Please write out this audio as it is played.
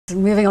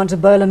Moving on to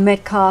Bowler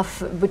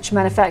Metcalf, which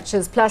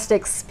manufactures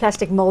plastics,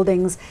 plastic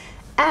mouldings,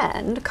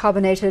 and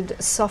carbonated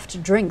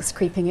soft drinks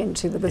creeping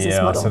into the business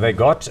model. So they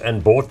got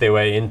and bought their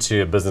way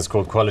into a business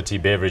called Quality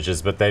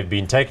Beverages, but they've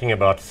been taking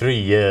about 3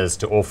 years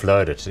to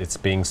offload it. It's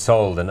being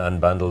sold and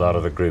unbundled out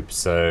of the group,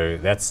 so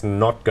that's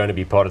not going to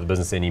be part of the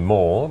business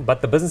anymore.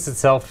 But the business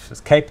itself is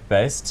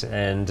Cape-based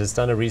and has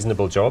done a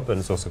reasonable job, and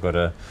it's also got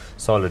a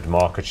solid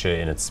market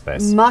share in its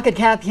space. Market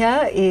cap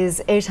here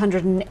is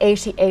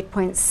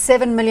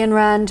 888.7 million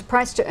rand,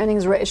 price to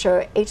earnings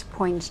ratio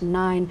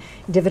 8.9,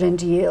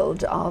 dividend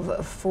yield of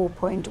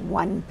 4.1%.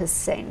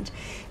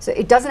 So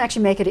it doesn't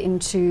actually make it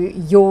into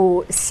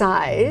your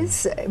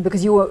size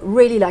because you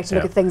really like to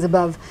look at things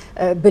above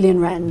a billion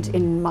rand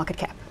in market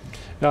cap.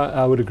 Yeah,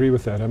 I would agree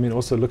with that. I mean,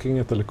 also looking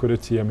at the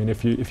liquidity, I mean,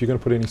 if you're going to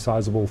put any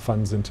sizable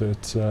funds into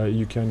it,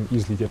 you can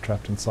easily get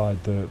trapped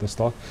inside the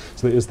stock.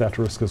 So there is that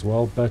risk as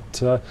well.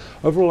 But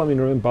overall, I mean,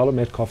 remember, Bowler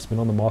Metcalf's been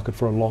on the market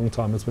for a long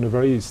time. It's been a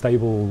very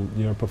stable,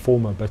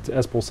 performer. But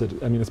as Paul said,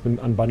 I mean, it's been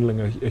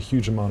unbundling a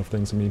huge amount of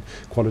things. I mean,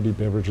 Quality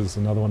Beverages is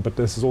another one. But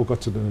this has all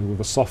got to do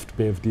with a soft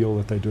bev deal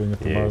that they're doing at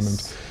the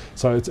moment.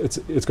 So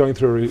it's going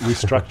through a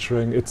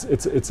restructuring.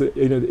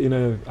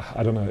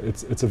 I don't know.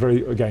 It's a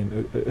very,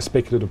 again, a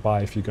speculative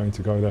buy if you're going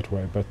to go that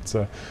way,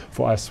 but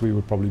for us we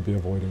would probably be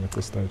avoiding at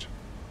this stage.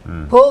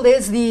 Paul,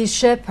 there's the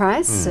share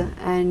price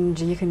and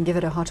you can give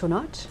it a hot or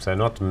not. So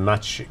not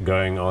much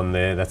going on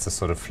there. That's a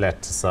sort of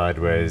flat to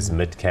sideways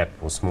mid-cap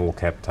or small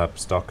cap type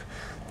stock.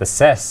 The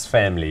Sass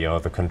family are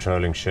the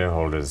controlling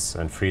shareholders,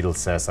 and Friedel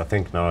Sass, I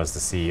think, now is the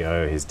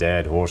CEO. His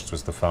dad, Horst,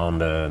 was the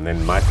founder, and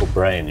then Michael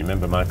Brain. You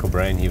remember Michael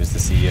Brain? He was the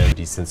CEO, but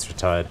he's since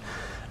retired.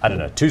 I don't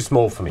know, too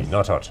small for me,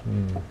 not hot.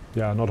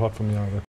 Yeah, not hot for me either.